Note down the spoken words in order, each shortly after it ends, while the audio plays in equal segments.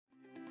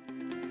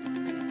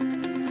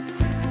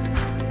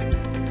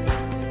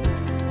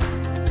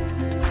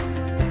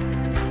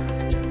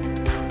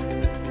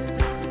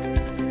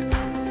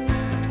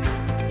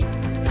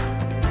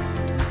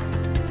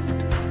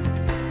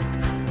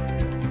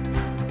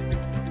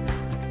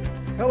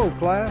Hello,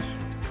 class.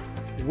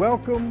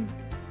 Welcome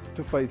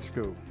to Faith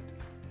School.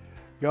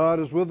 God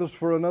is with us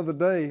for another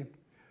day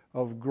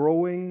of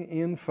growing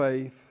in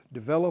faith,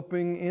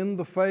 developing in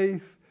the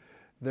faith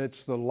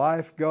that's the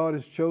life God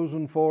has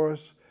chosen for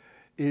us.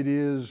 It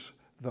is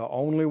the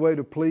only way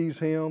to please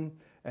Him,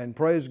 and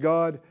praise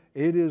God,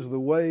 it is the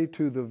way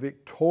to the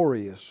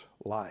victorious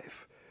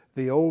life,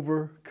 the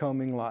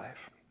overcoming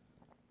life.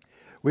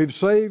 We've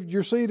saved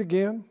your seat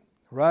again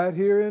right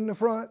here in the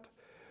front,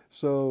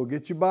 so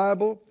get your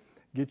Bible.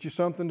 Get you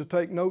something to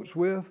take notes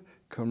with.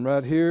 Come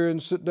right here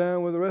and sit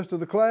down with the rest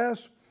of the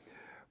class.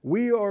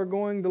 We are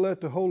going to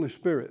let the Holy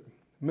Spirit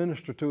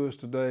minister to us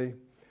today,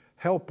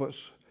 help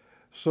us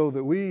so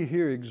that we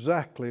hear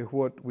exactly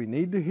what we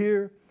need to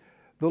hear.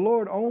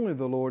 Only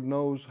the Lord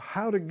knows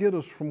how to get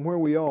us from where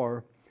we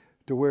are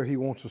to where He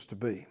wants us to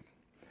be.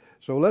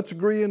 So let's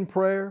agree in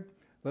prayer.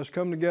 Let's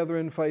come together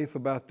in faith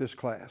about this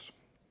class.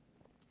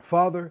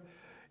 Father,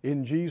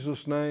 in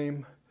Jesus'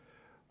 name,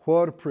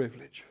 what a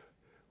privilege.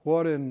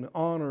 What an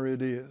honor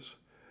it is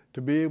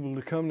to be able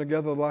to come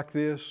together like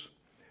this,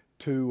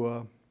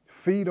 to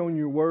feed on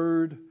your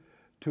word,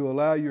 to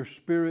allow your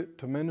Spirit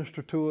to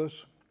minister to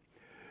us.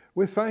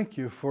 We thank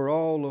you for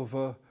all of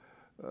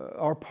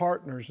our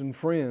partners and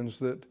friends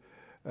that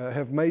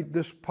have made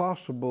this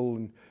possible,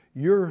 and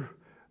your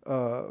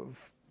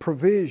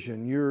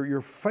provision,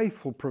 your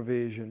faithful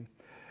provision.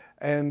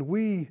 And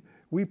we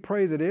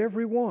pray that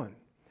everyone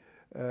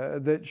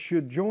that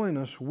should join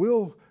us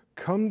will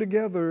come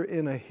together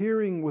in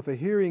with a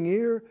hearing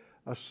ear,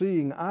 a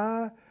seeing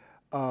eye,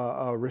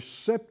 a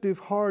receptive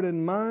heart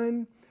and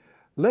mind.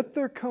 Let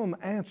there come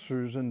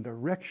answers and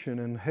direction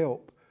and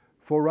help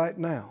for right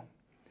now.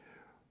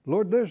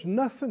 Lord, there's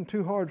nothing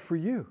too hard for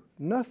you.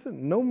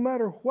 Nothing, no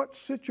matter what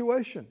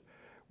situation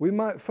we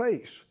might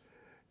face.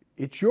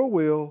 It's your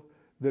will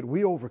that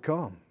we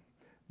overcome,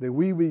 that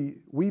we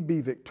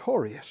be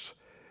victorious,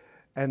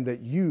 and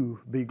that you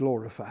be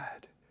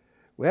glorified.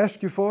 We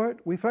ask you for it.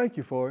 We thank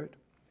you for it.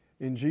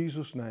 In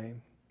Jesus'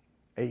 name,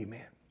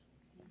 amen.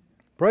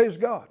 Praise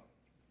God.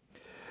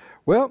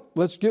 Well,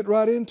 let's get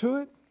right into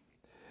it.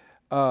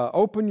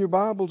 Open your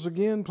Bibles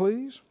again,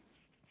 please.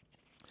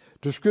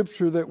 To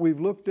Scripture that we've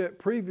looked at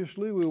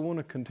previously, we want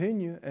to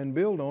continue and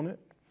build on it.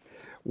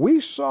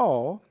 We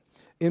saw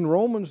in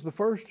Romans, the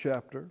 1st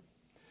chapter,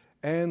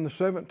 and the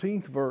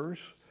 17th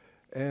verse,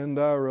 and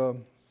our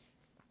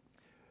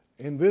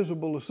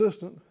invisible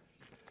assistant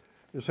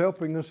is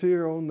helping us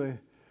here on the,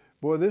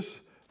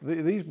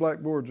 these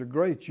blackboards are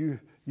great. You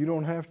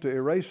don't have to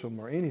erase them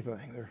or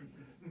anything.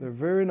 They're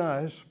very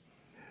nice.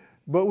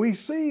 But we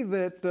see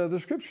that the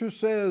Scripture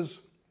says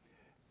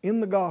in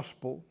the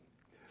gospel,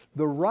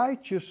 the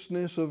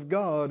righteousness of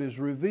God is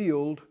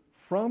revealed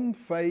from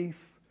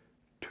faith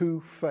to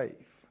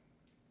faith.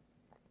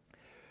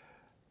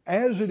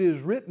 As it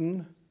is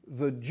written,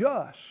 the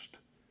just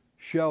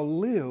shall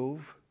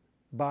live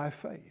by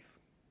faith.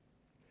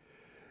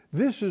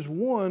 This is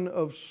one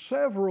of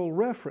several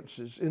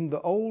references in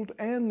the Old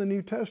and the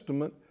New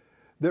Testament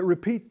that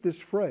repeat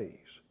this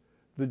phrase,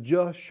 the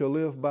just shall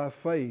live by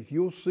faith.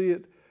 You'll see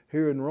it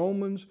here in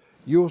Romans.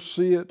 You'll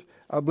see it,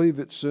 I believe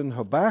it's in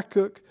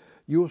Habakkuk.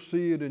 You'll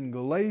see it in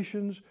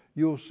Galatians.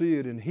 You'll see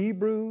it in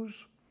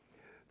Hebrews.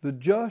 The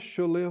just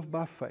shall live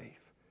by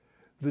faith.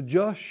 The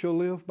just shall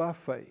live by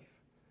faith.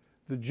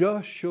 The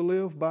just shall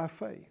live by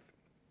faith.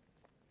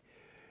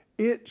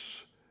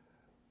 It's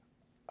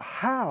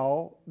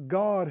how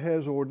God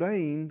has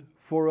ordained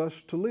for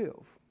us to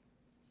live.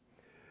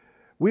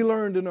 We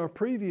learned in our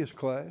previous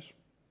class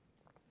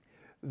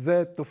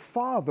that the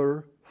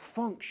Father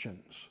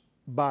functions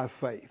by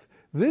faith.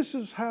 This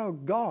is how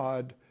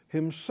God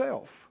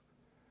Himself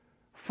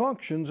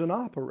functions and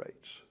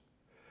operates.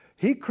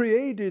 He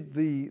created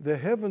the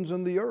heavens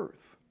and the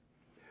earth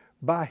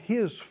by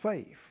His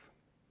faith.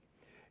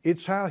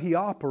 It's how He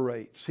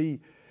operates. He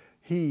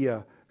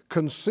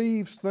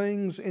conceives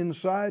things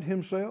inside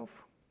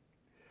Himself.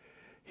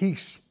 He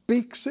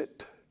speaks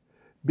it,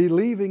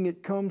 believing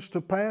it comes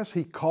to pass.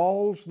 He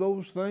calls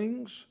those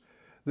things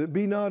that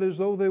be not as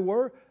though they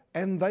were,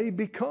 and they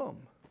become.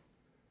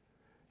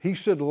 He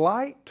said,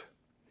 light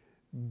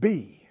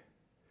be,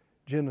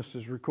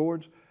 Genesis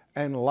records,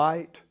 and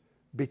light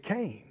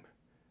became,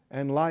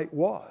 and light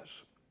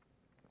was.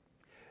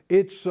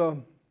 It's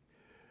a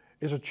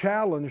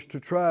challenge to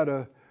try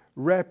to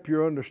wrap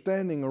your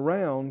understanding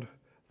around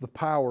the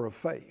power of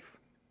faith,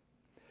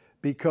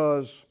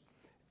 because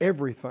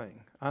everything,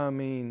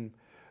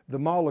 the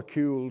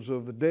molecules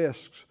of the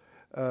desks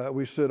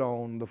we sit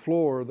on, the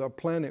floor, the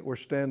planet we're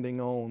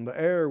standing on,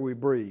 the air we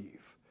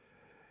breathe,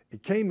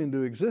 it came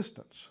into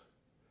existence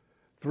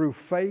through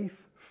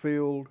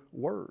faith-filled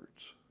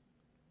words.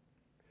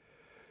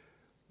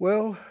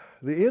 Well,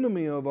 the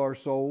enemy of our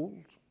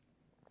souls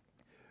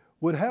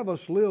would have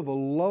us live a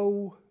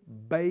low,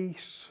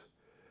 base,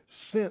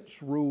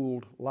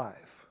 sense-ruled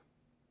life.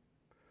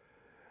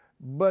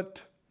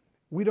 But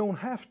we don't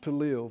have to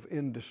live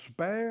in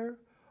despair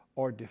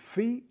or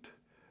defeat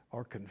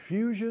or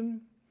confusion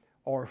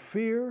or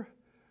fear.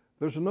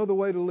 There's another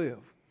way to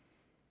live.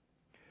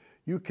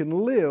 You can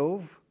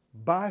live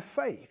by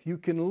faith. You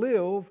can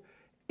live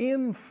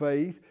in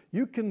faith.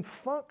 You can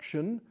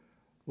function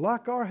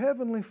like our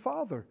Heavenly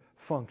Father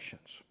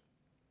functions.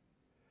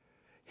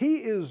 He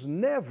is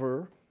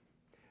never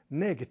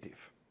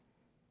negative.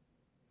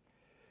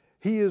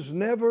 He is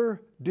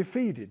never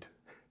defeated.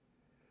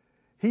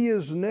 He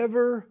is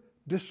never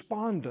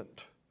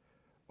despondent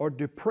or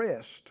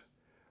depressed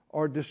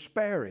or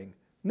despairing.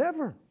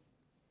 Never.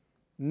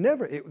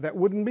 Never. That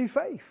wouldn't be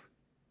faith.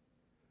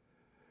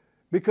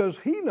 Because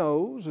He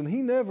knows, and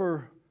He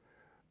never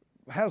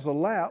has a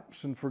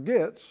lapse and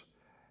forgets.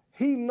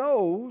 He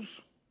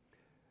knows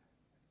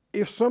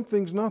if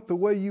something's not the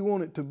way you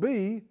want it to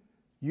be,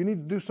 you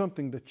need to do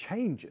something to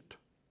change it.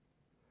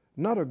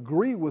 Not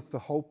agree with the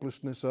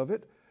hopelessness of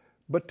it,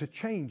 but to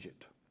change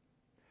it.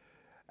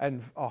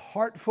 And a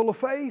heart full of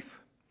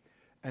faith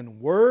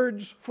and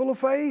words full of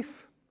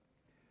faith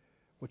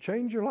will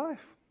change your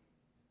life.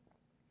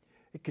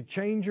 It could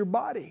change your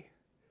body.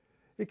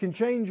 It can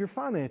change your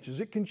finances.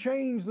 It can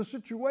change the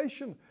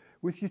situation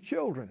with your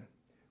children,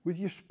 with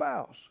your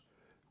spouse,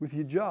 with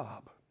your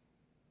job.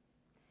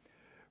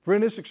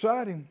 Friend, it's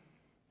exciting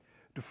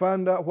to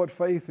find out what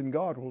faith in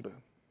God will do.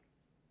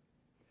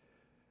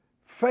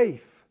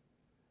 Faith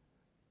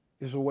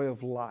is a way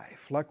of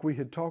life. Like we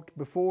had talked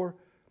before,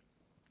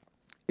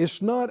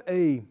 it's not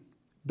a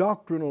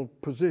doctrinal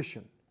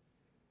position,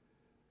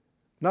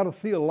 not a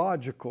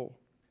theological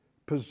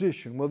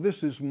position. Well,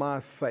 this is my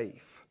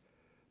faith.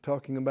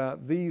 Talking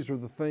about these are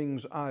the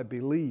things I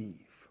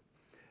believe.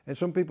 And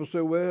some people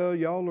say, well,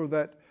 y'all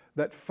are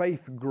that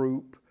faith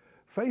group.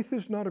 Faith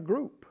is not a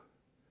group.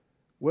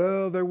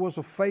 Well, there was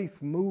a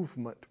faith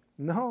movement.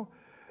 No,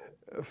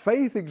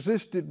 faith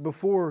existed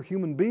before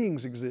human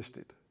beings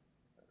existed.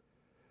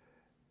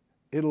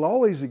 It'll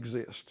always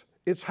exist.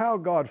 It's how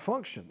God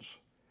functions.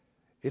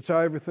 It's how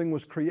everything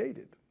was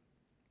created.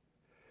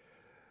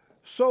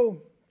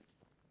 So,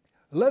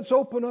 let's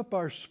open up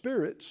our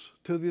spirits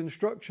to the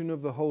instruction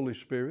of the Holy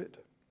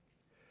Spirit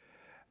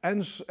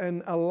and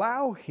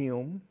allow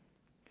Him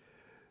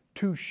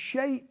to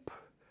shape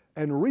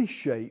and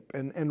reshape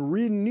and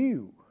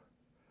renew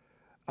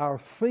our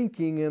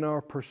thinking and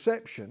our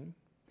perception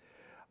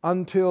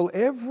until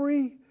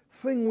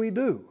everything we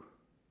do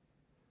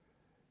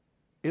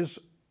is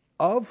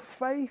of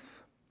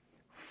faith,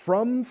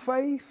 from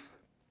faith,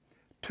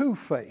 to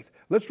faith.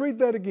 Let's read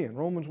that again,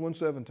 Romans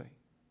 1:17.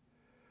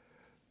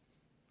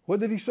 What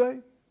did he say?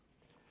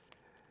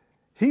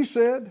 He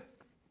said,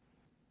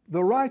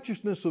 the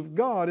righteousness of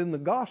God in the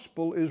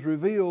gospel is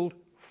revealed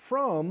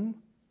from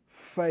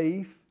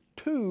faith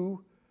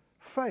to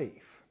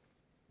faith.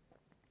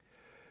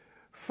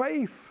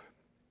 Faith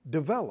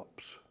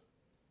develops.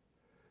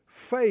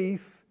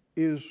 Faith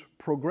is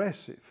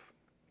progressive.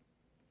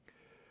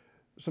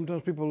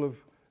 Sometimes people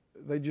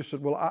they just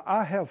said, well,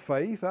 I have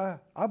faith, I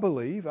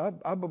believe,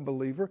 I'm a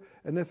believer,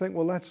 and they think,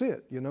 well, that's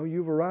it. You know,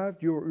 you've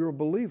arrived, you're a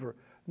believer.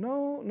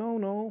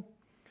 No.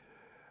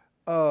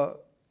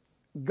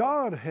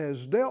 God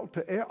has dealt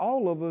to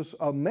all of us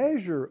a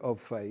measure of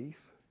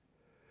faith,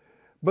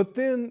 but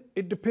then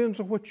it depends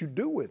on what you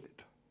do with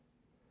it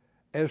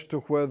as to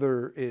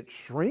whether it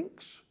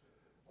shrinks,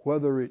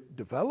 whether it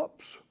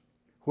develops,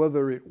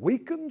 whether it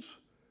weakens,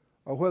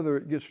 or whether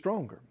it gets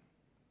stronger.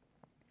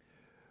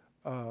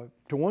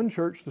 To one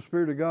church, the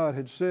Spirit of God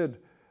had said,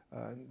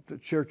 the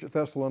church at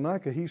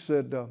Thessalonica, He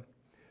said,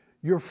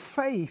 your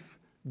faith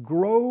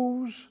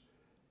grows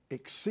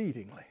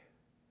exceedingly.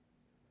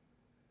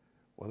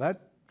 Well,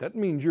 that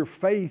means your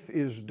faith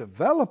is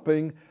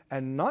developing,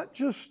 and not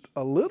just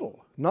a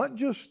little, not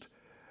just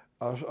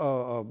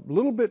a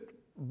little bit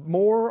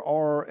more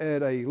or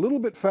at a little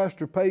bit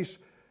faster pace.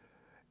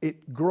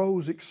 It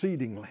grows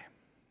exceedingly.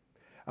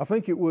 I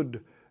think it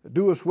would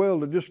do us well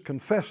to just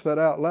confess that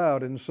out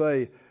loud and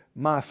say,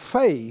 my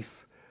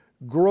faith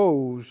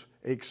grows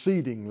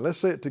exceedingly. Let's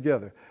say it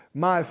together.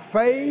 My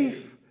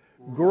faith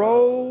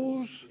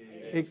grows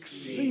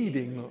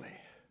exceedingly.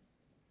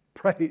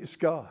 Praise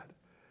God.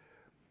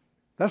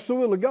 That's the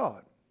will of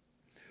God.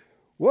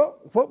 Well,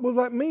 what will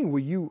that mean?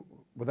 Will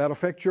that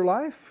affect your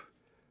life?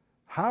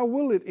 How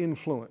will it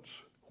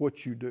influence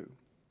what you do?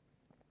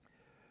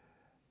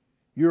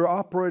 You're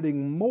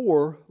operating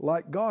more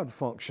like God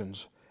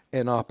functions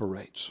and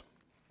operates.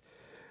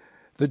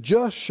 The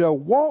just shall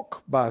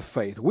walk by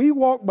faith. We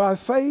walk by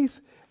faith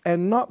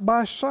and not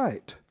by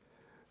sight,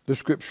 the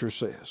Scripture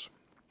says.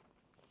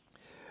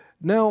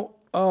 Now,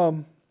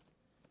 go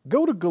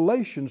to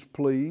Galatians,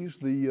 please,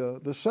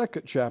 the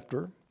second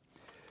chapter,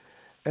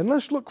 and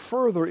let's look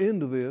further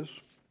into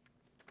this.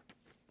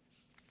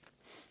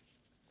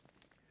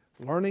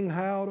 Learning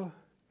how to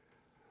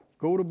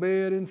go to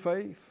bed in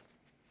faith,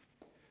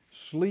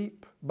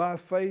 sleep by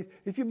faith.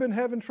 If you've been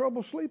having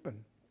trouble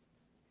sleeping,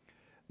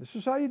 this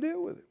is how you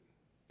deal with it.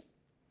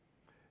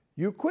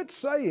 You quit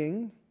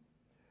saying,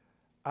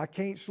 I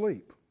can't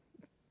sleep.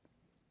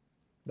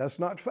 That's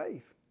not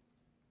faith.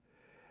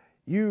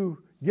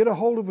 You get a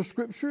hold of a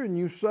scripture and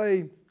you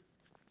say,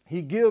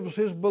 He gives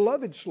His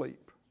beloved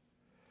sleep.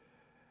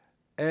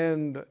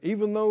 And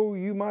even though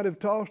you might have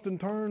tossed and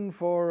turned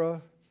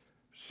for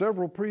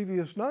several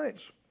previous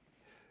nights,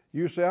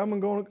 you say, I'm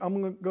going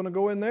to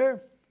go in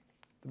there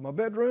to my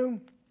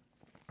bedroom,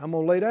 I'm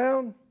going to lay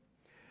down,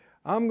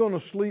 I'm going to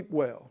sleep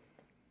well.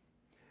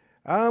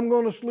 I'm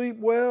going to sleep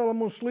well, I'm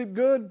going to sleep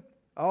good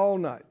all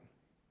night.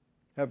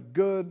 Have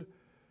good,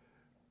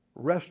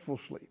 restful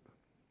sleep.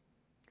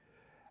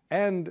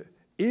 And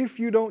if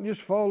you don't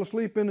just fall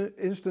asleep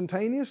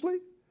instantaneously,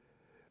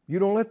 you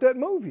don't let that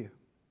move you.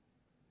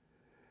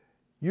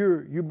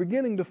 You're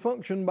beginning to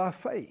function by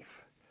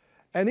faith.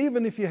 And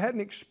even if you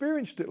hadn't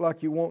experienced it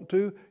like you want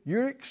to,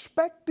 you're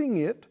expecting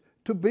it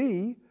to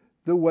be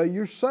the way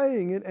you're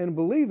saying it and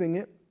believing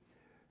it.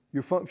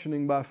 You're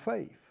functioning by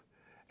faith.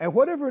 And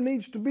whatever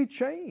needs to be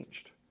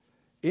changed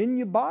in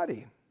your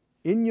body,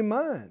 in your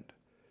mind,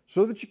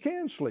 so that you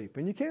can sleep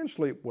and you can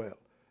sleep well,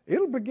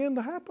 it'll begin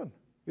to happen.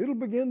 It'll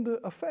begin to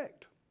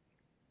affect.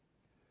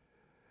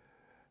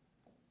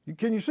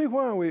 Can you see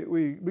why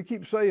we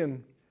keep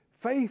saying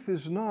faith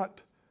is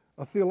not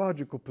a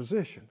theological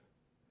position?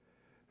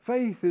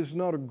 Faith is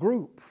not a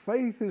group.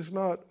 Faith is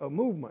not a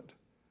movement.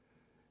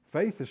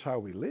 Faith is how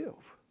we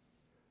live.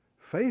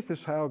 Faith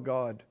is how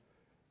God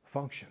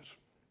functions.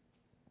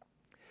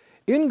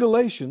 In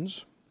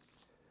Galatians,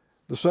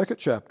 the 2nd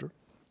chapter,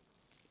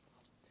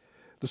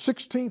 the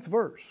 16th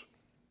verse,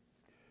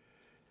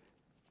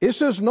 it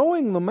says,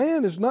 knowing the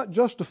man is not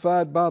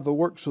justified by the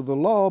works of the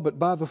law, but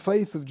by the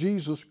faith of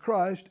Jesus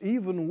Christ,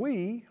 even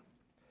we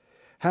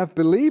have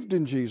believed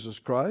in Jesus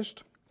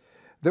Christ,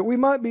 that we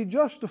might be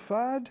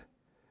justified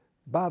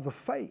by the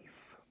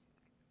faith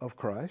of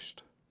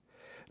Christ,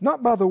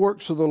 not by the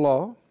works of the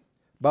law.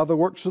 By the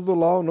works of the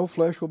law, no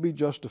flesh will be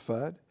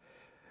justified.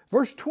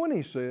 Verse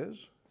 20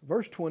 says,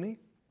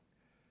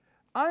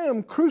 I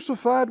am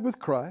crucified with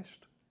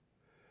Christ,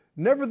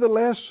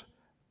 nevertheless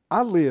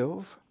I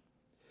live,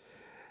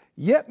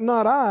 yet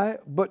not I,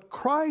 but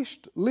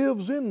Christ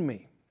lives in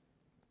me.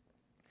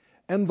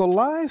 And the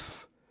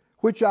life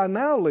which I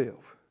now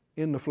live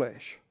in the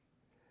flesh,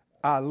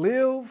 I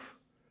live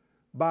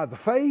by the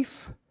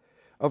faith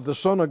of the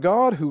Son of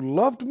God who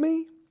loved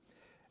me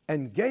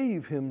and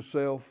gave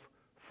Himself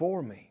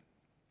for me.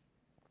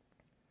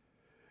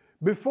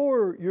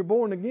 Before you're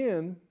born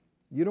again,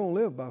 you don't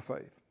live by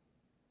faith.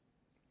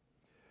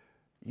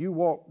 You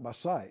walk by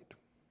sight.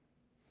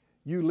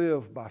 You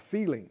live by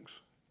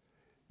feelings.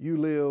 You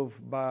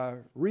live by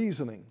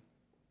reasoning.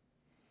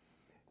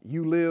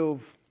 You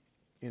live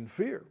in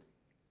fear.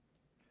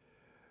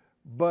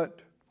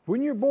 But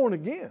when you're born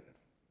again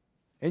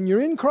and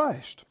you're in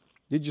Christ,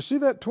 did you see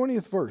that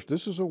 20th verse?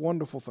 This is a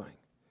wonderful thing.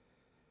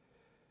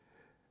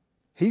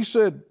 He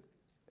said,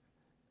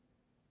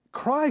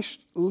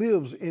 Christ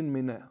lives in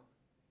me now.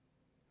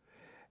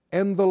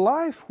 And the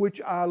life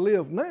which I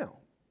live now,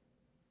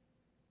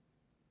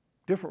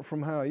 different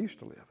from how I used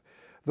to live.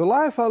 The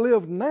life I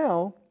live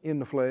now in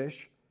the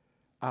flesh,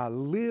 I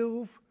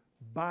live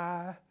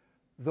by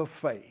the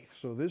faith.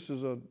 So this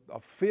is a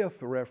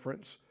fifth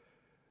reference.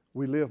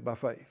 We live by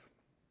faith.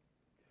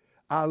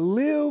 I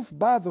live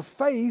by the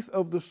faith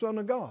of the Son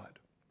of God,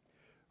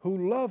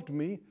 who loved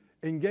me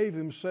and gave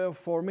Himself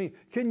for me.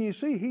 Can you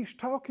see? He's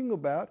talking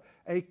about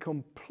a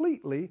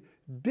completely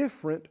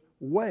different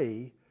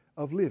way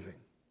of living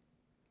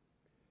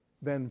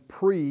than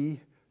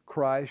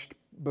pre-Christ,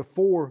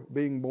 before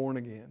being born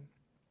again.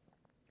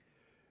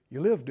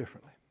 You live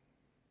differently.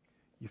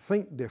 You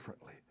think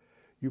differently.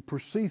 You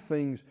perceive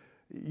things.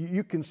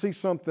 You can see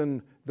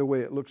something the way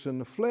it looks in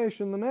the flesh,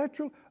 in the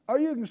natural, or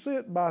you can see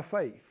it by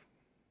faith.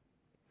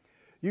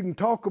 You can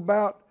talk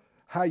about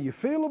how you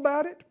feel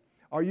about it,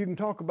 or you can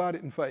talk about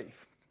it in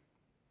faith.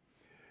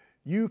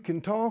 You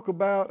can talk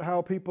about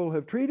how people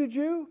have treated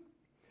you,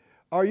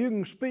 or you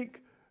can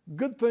speak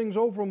good things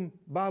over them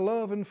by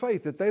love and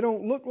faith that they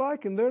don't look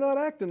like and they're not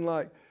acting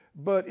like.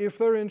 But if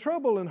they're in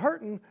trouble and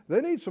hurting,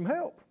 they need some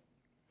help.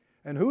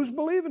 And who's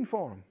believing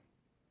for them?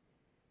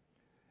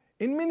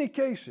 In many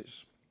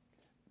cases,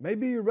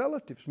 maybe your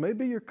relatives,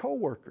 maybe your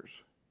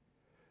co-workers,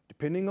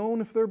 depending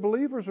on if they're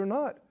believers or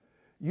not,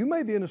 you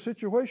may be in a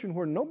situation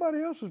where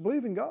nobody else is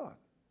believing God.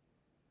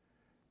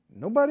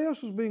 Nobody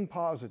else is being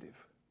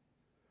positive.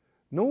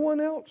 No one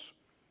else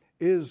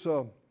is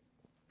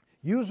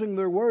using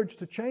their words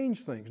to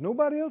change things.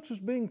 Nobody else is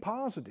being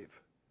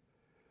positive.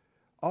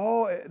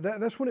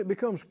 That's when it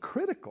becomes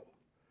critical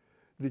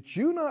that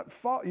you not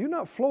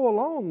flow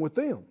along with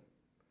them,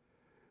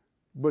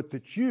 but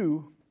that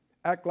you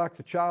act like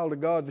the child of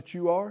God that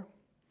you are.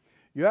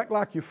 You act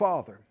like your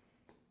father.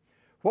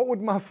 What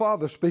would my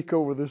father speak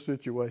over this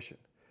situation?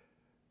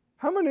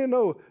 How many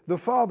know the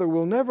father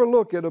will never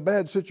look at a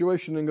bad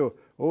situation and go,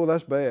 oh,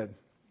 that's bad.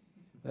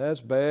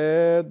 That's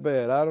bad.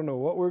 I don't know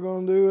what we're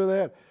going to do with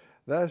that.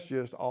 That's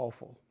just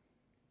awful.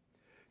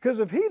 Because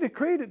if He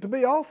decreed it to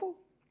be awful,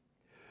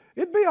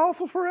 it'd be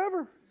awful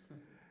forever.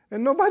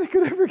 And nobody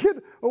could ever get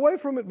away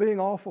from it being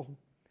awful.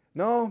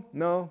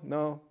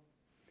 No.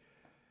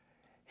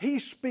 He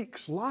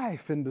speaks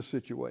life into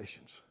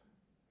situations.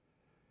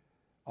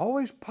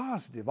 Always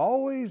positive,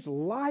 always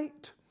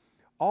light,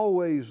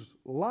 always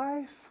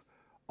life,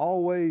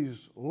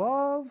 always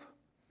love,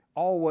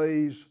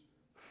 always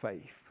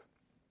faith.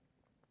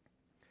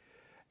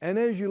 And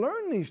as you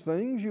learn these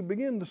things, you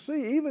begin to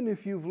see, even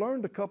if you've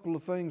learned a couple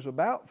of things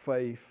about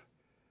faith,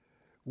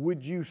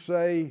 would you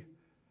say,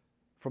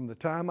 from the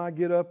time I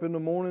get up in the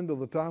morning till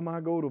the time I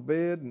go to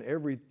bed, and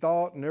every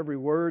thought and every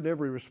word and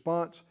every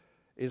response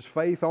is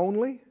faith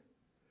only?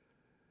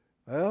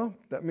 Well,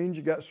 that means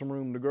you got some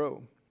room to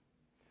grow.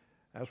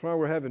 That's why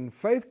we're having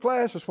faith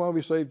class. That's why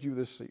we saved you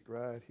this seat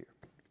right here.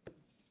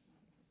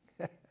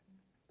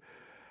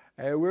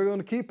 And we're going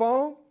to keep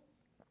on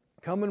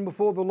coming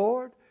before the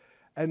Lord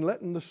and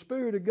letting the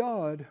Spirit of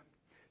God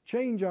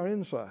change our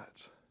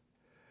insides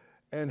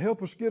and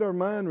help us get our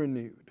mind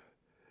renewed.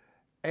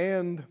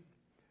 And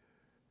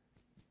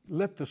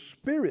let the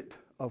spirit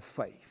of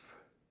faith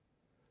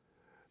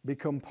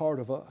become part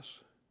of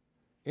us,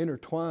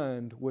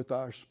 intertwined with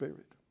our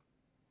spirit,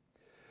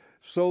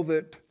 so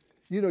that,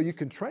 you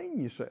can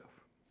train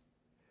yourself.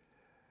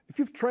 If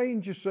you've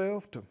trained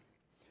yourself to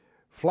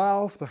fly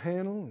off the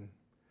handle and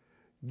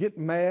get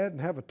mad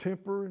and have a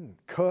temper and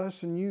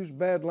cuss and use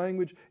bad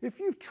language, if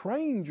you've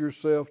trained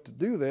yourself to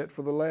do that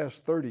for the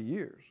last 30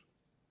 years,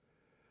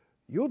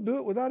 you'll do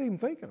it without even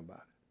thinking about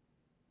it.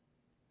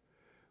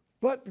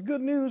 But the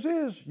good news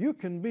is you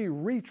can be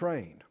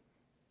retrained.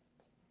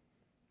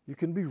 You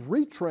can be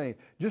retrained.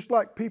 Just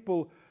like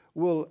people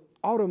will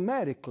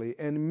automatically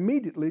and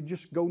immediately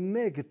just go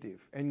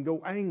negative and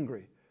go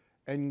angry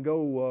and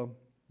go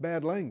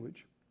bad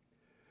language.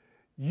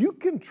 You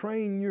can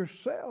train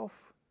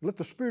yourself. Let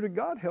the Spirit of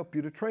God help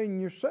you to train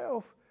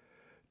yourself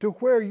to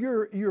where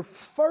your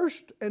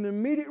first and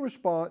immediate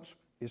response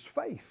is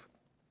faith.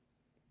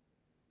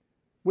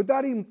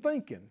 Without even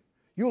thinking.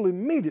 You'll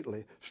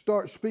immediately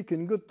start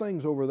speaking good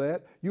things over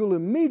that. You'll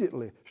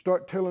immediately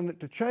start telling it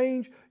to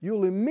change.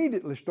 You'll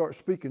immediately start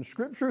speaking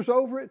scriptures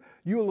over it.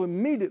 You'll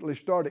immediately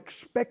start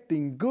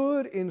expecting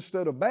good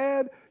instead of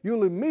bad.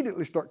 You'll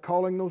immediately start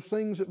calling those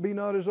things that be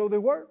not as though they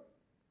were.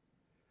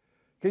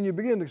 Can you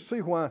begin to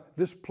see why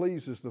this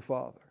pleases the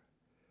Father?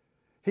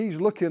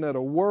 He's looking at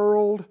a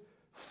world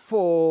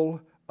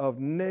full of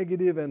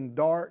negative and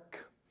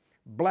dark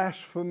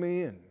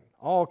blasphemy and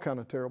all kind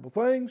of terrible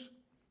things.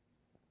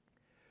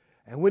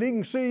 And when He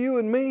can see you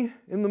and me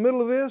in the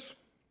middle of this,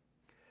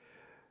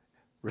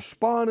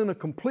 respond in a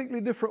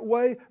completely different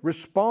way,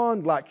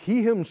 respond like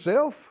He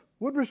Himself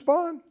would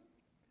respond,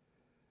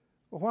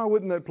 well, why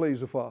wouldn't that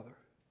please the Father?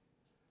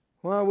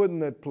 Why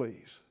wouldn't that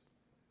please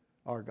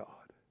our God?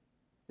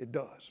 It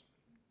does.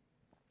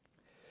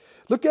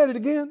 Look at it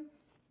again.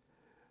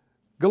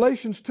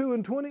 Galatians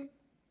 2:20.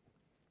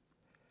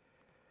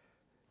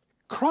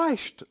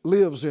 Christ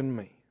lives in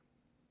me.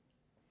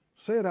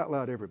 Say it out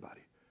loud,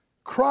 everybody.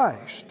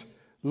 Christ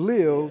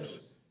lives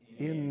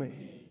in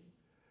me.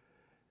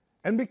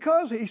 And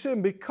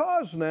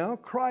because now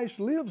Christ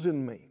lives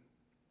in me,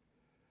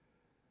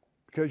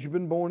 because you've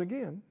been born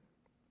again,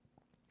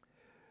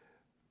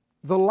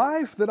 the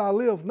life that I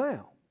live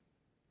now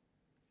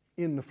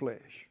in the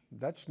flesh,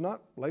 that's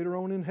not later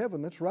on in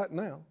heaven, that's right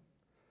now.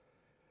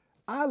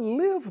 I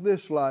live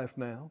this life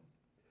now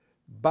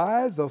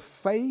by the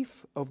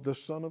faith of the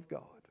Son of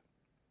God,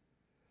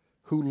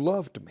 who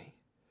loved me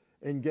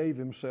and gave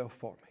Himself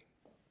for me.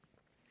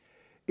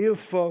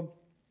 If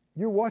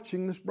you're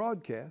watching this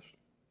broadcast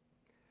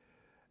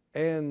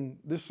and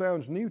this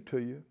sounds new to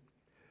you,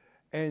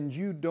 and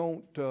you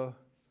don't,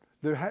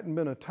 there hadn't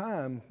been a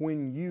time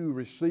when you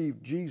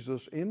received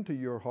Jesus into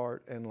your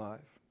heart and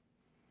life,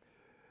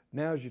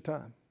 now's your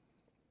time.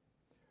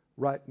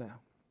 Right now.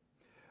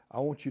 I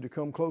want you to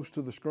come close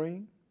to the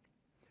screen,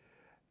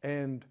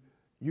 and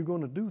you're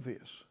going to do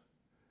this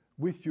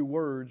with your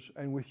words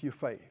and with your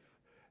faith.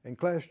 And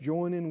class,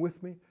 join in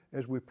with me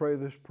as we pray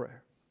this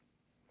prayer.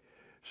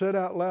 Say it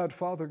out loud,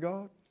 Father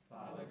God.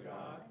 Father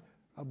God,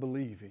 I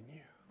believe in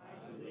you.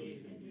 I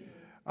believe in you.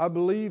 I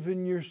believe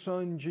in your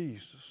Son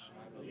Jesus.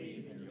 I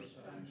believe in your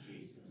Son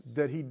Jesus.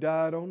 That He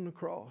died on the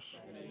cross.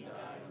 That He died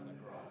on the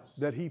cross.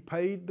 That He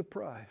paid the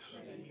price.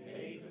 That He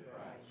paid the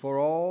price. For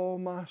all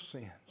my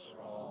sins.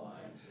 For all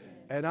my sins.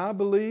 And I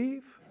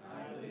believe.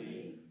 And I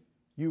believe.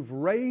 You've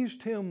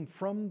raised Him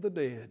from the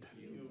dead.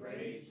 You've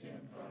raised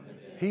Him from the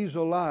dead. He's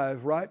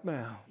alive right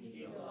now.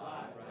 He's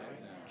alive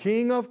right now.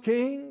 King of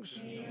kings.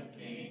 King of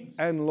kings.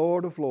 And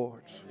Lord of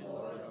lords. And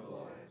Lord of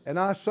lords. And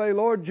I say,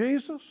 Lord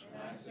Jesus,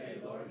 And I say,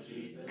 Lord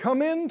Jesus,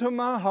 come into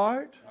my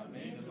heart. come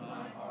into my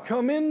heart.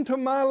 Come into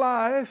my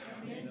life.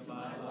 Come into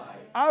my life.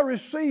 I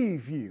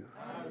receive you.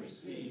 I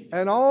receive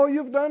And all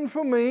you've done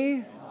for me,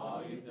 and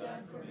all you've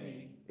done for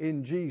me.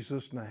 in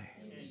Jesus' name.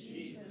 In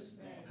Jesus'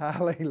 name.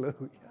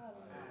 Hallelujah.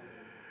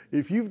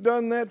 If you've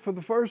done that for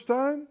the first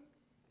time,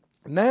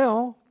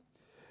 now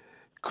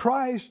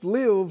Christ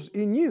lives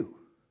in you.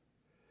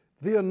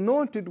 The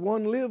Anointed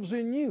One lives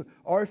in you.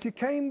 Or if you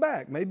came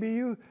back, maybe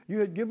you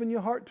had given your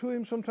heart to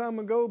Him some time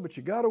ago, but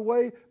you got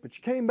away, but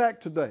you came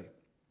back today.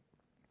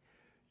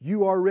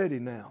 You are ready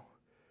now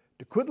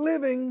to quit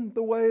living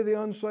the way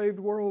the unsaved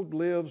world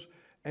lives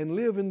and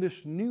live in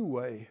this new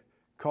way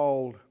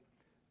called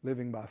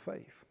living by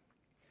faith.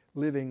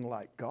 Living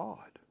like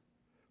God.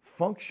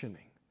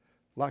 functioning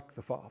like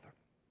the Father.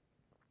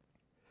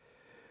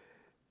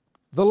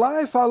 The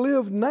life I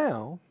live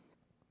now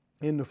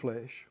in the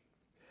flesh,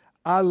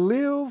 I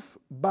live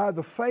by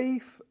the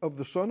faith of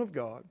the Son of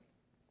God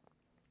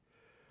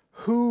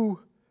who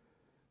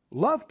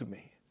loved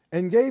me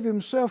and gave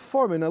himself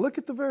for me. Now look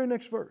at the very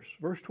next verse,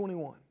 verse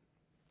 21.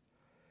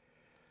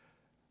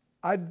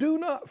 I do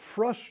not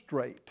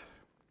frustrate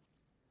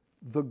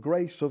the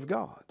grace of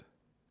God.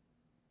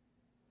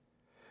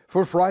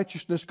 For if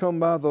righteousness come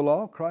by the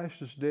law,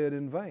 Christ is dead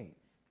in vain.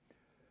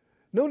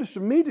 Notice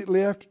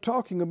immediately after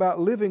talking about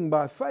living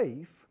by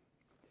faith,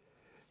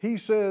 he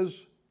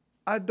says,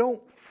 I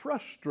don't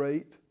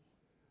frustrate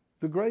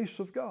the grace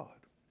of God.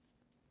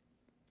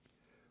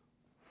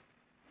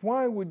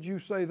 Why would you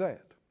say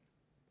that?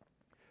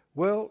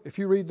 Well, if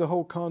you read the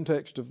whole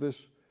context of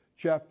this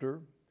chapter,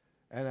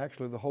 and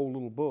actually the whole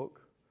little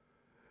book,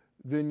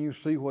 then you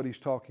see what he's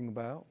talking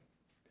about.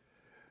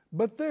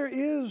 But there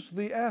is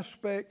the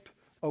aspect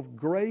of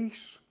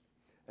grace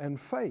and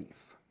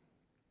faith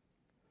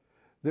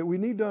that we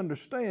need to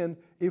understand.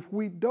 If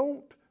we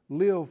don't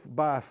live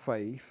by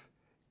faith,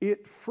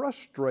 it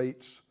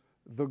frustrates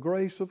the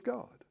grace of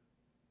God.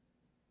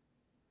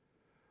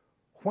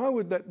 Why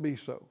would that be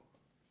so?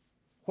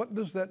 What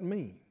does that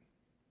mean?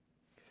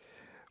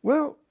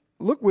 Well,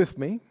 look with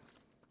me.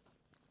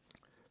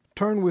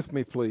 Turn with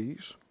me,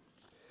 please,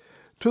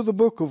 to the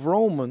book of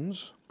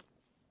Romans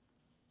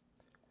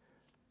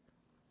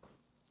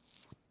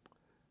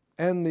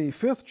and the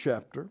 5th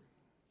chapter.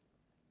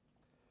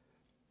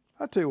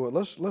 I tell you what,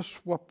 let's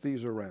swap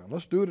these around.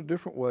 Let's do it a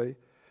different way.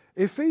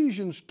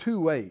 Ephesians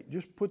 2:8.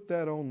 Just put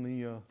that on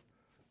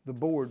the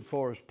board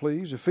for us,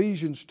 please.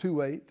 Ephesians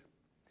 2:8.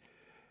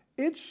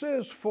 It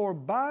says, for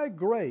by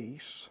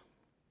grace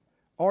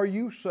are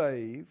you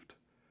saved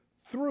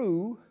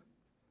through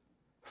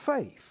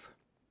faith.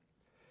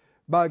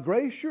 By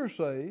grace you're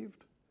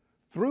saved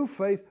through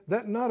faith,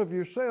 that not of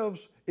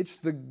yourselves, it's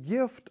the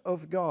gift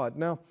of God.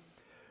 Now,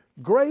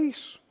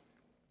 grace,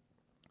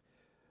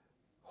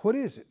 what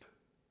is it?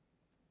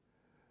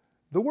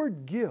 The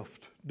word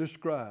gift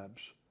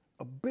describes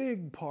a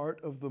big part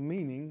of the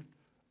meaning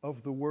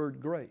of the word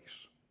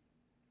grace.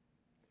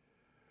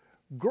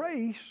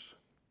 Grace,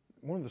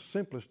 one of the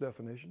simplest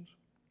definitions,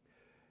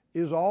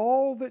 is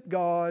all that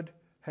God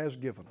has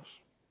given us.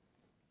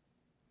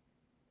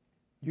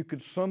 You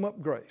could sum up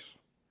grace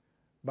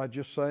by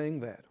just saying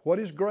that. What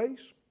is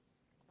grace?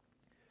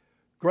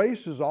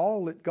 Grace is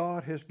all that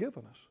God has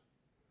given us.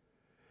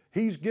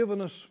 He's given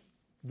us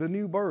the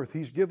new birth.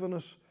 He's given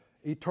us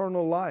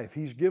eternal life.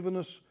 He's given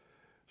us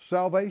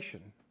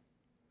salvation.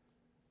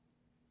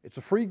 It's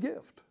a free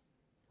gift.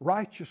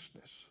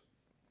 Righteousness,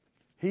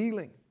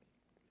 healing,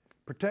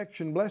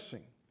 protection,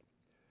 blessing.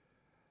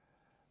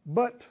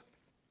 But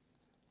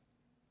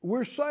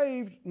we're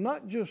saved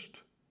not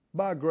just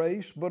by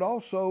grace, but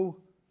also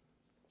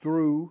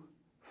through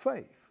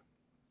faith.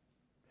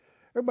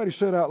 Everybody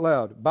say it out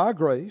loud. By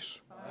grace,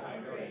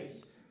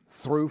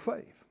 through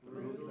faith.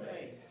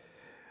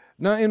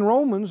 Now in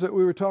Romans that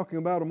we were talking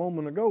about a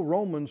moment ago,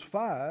 Romans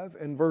 5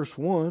 and verse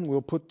 1,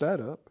 we'll put that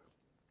up.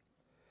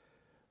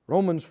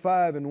 Romans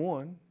 5 and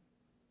 1.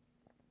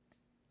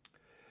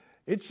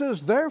 It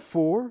says,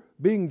 therefore,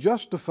 being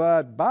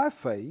justified by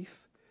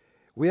faith,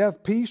 we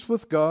have peace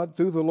with God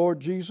through the Lord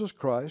Jesus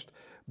Christ,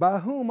 by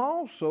whom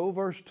also,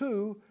 verse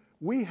 2,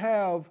 we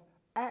have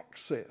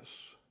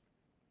access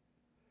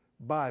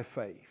by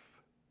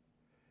faith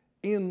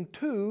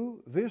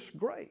into this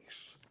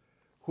grace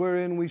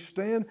wherein we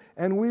stand,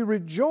 and we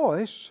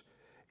rejoice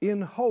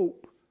in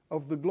hope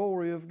of the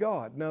glory of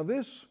God. Now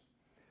this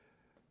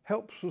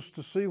helps us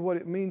to see what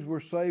it means we're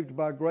saved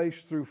by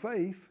grace through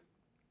faith.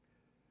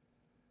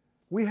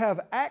 We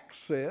have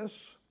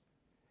access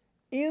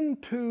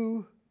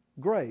into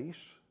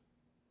grace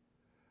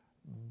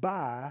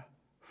by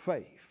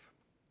faith.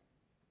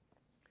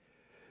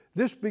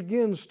 This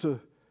begins to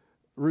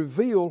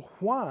reveal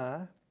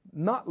why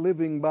not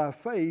living by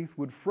faith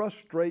would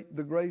frustrate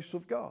the grace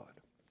of God.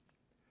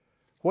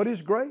 What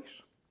is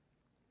grace?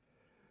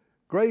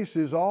 Grace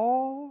is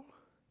all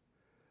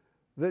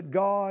that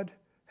God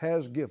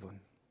has given.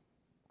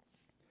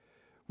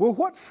 Well,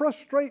 what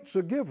frustrates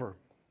a giver?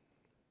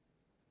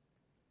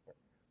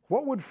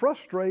 What would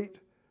frustrate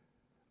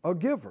a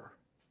giver?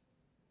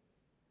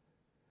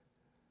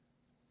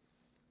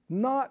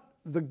 Not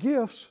the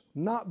gifts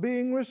not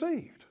being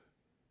received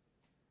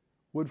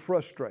would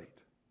frustrate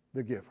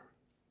the giver.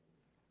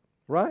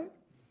 Right?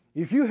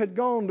 If you had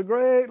gone to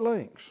great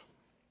lengths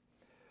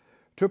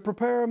to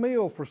prepare a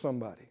meal for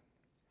somebody,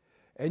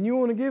 and you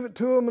want to give it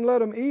to them and let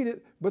them eat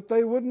it, but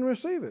they wouldn't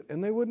receive it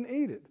and they wouldn't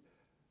eat it,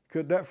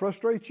 could that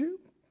frustrate you?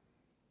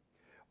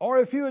 Or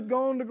if you had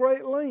gone to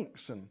great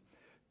lengths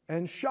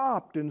and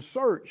shopped and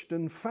searched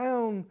and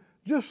found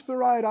just the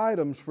right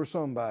items for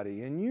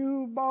somebody, and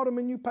you bought them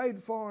and you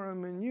paid for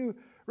them and you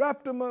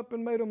wrapped them up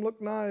and made them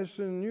look nice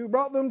and you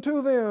brought them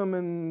to them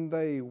and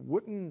they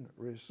wouldn't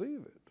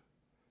receive it.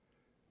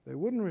 They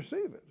wouldn't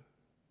receive it.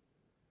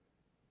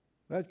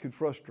 That could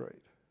frustrate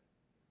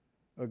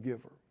a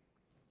giver.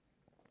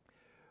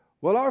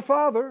 Well, our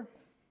Father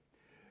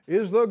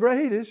is the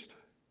greatest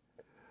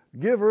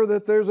giver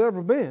that there's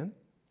ever been,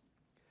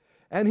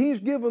 and He's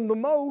given the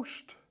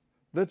most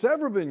that's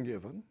ever been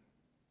given.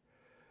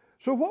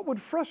 So what would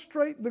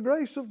frustrate the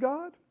grace of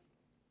God?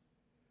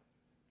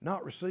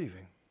 Not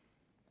receiving.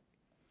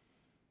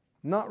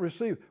 Not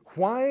receiving.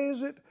 Why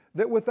is it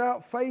that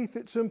without faith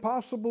it's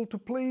impossible to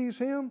please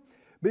Him?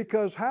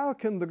 Because how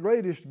can the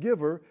greatest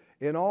giver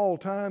in all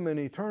time and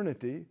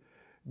eternity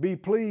be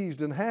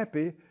pleased and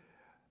happy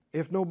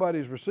if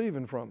nobody's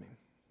receiving from Him?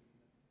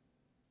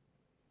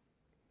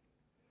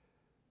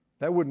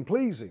 That wouldn't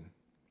please Him.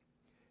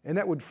 And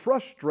that would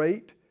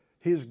frustrate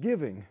His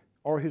giving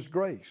or His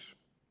grace.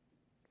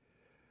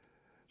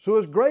 So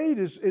as great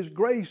as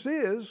grace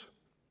is,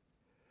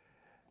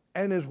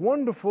 and as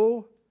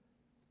wonderful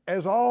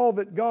as all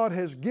that God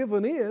has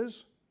given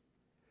is,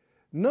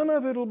 none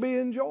of it will be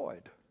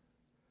enjoyed.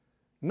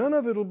 None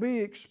of it will be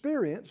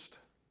experienced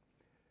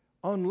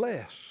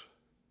unless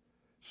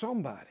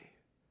somebody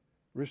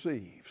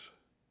receives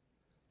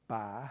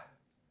by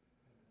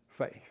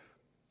faith.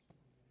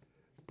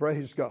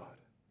 Praise God.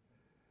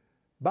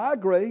 By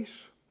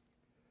grace,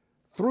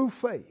 through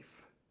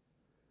faith,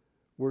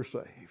 we're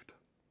saved.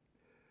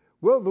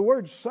 Well, the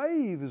word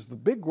save is the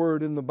big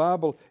word in the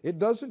Bible. It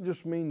doesn't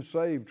just mean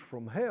saved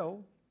from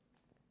hell.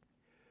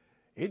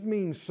 It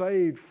means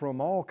saved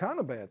from all kind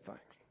of bad things.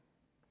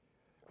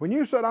 When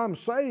you said, I'm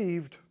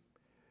saved,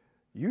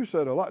 you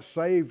said a lot.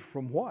 Saved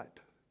from what?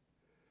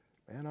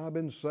 Man, I've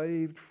been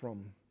saved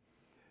from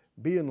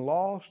being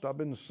lost. I've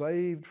been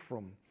saved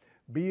from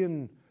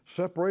being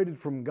separated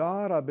from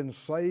God. I've been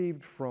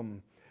saved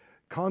from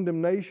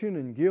condemnation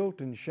and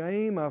guilt and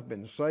shame. I've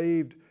been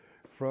saved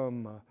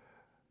from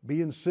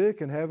being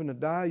sick and having to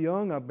die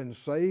young. I've been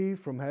saved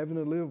from having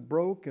to live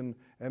broke and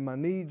my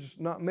needs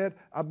not met.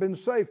 I've been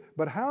saved.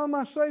 But how am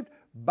I saved?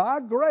 By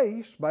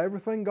grace, by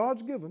everything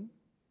God's given.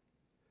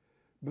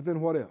 But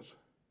then what else?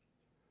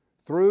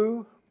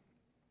 Through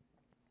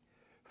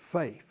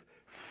faith.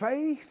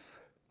 Faith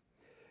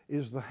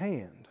is the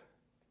hand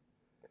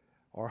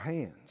or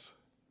hands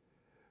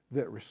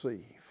that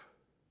receive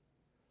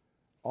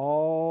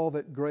all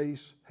that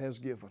grace has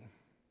given.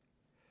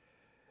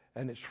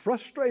 And it's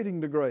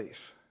frustrating to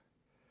grace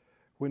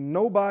when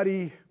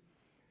nobody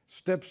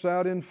steps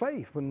out in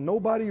faith, when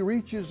nobody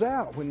reaches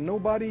out, when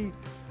nobody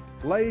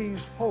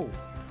lays hold.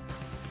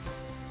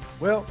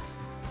 Well,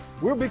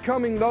 we're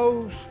becoming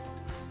those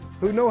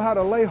who know how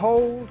to lay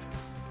hold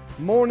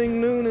morning,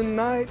 noon, and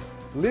night,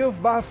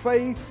 live by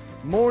faith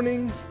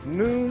morning,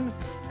 noon,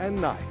 and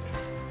night.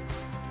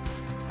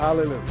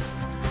 Hallelujah.